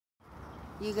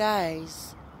You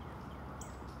guys,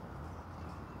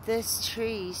 this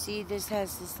tree, see, this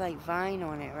has this like vine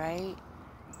on it, right?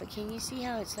 But can you see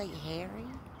how it's like hairy?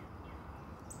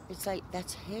 It's like,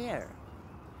 that's hair.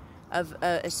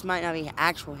 It might not be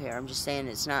actual hair. I'm just saying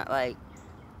it's not like,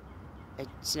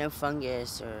 it's no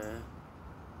fungus or,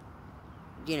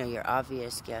 you know, your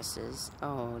obvious guesses.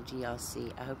 Oh, do y'all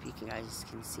see? I hope you guys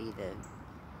can see the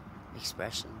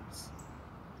expressions.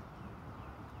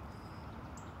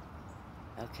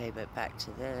 Okay, but back to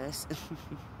this.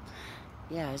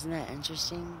 Yeah, isn't that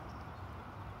interesting?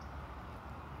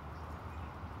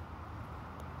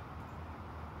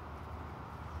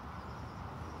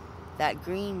 That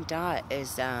green dot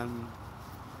is, you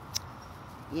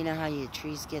know how your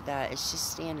trees get that? It's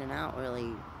just standing out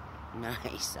really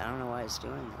nice. I don't know why it's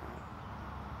doing that.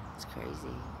 It's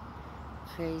crazy.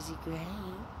 Crazy great.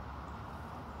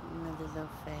 Another little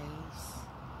face.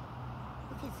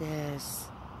 Look at this.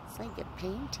 It's like a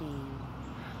painting.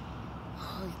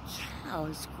 Holy cow,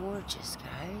 it's gorgeous,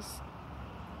 guys.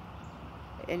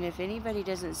 And if anybody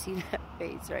doesn't see that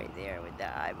face right there with the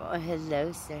eyeball,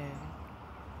 hello, sir.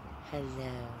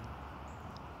 Hello.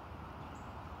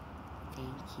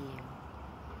 Thank you.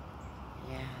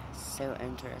 Yeah, so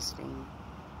interesting.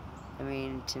 I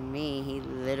mean, to me, he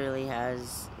literally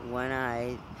has one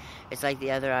eye. It's like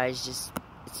the other eye's just,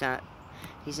 it's not,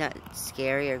 he's not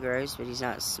scary or gross, but he's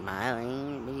not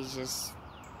smiling. But he's just,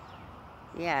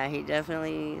 yeah, he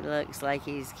definitely looks like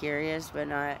he's curious, but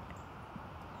not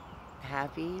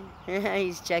happy.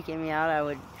 He's checking me out. I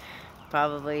would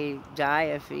probably die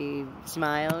if he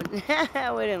smiled.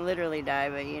 I wouldn't literally die,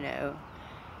 but you know.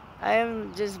 I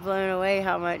am just blown away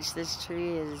how much this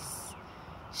tree is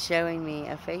showing me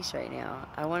a face right now.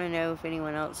 I want to know if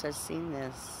anyone else has seen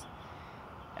this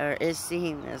or is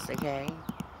seeing this, okay?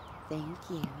 Thank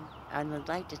you. I would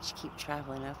like to keep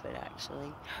traveling up it,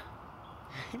 actually.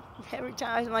 Every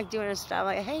time I'm like doing a stop,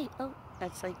 like, hey, oh,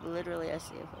 that's like literally I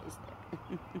see a face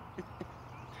there.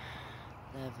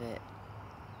 Love it.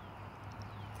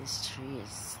 This tree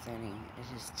is stunning. It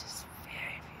is just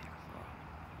very beautiful.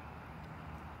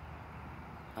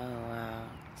 Oh, wow.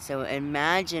 So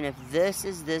imagine if this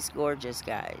is this gorgeous,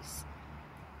 guys.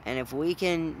 And if we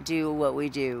can do what we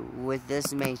do with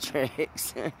this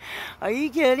matrix. Are you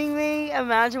kidding me?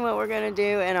 Imagine what we're going to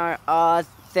do in our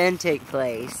authentic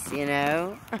place, you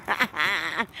know?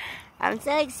 I'm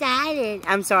so excited.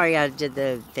 I'm sorry I did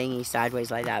the thingy sideways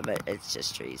like that, but it's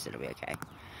just trees. It'll be okay.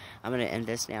 I'm going to end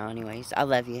this now anyways. I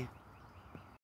love you.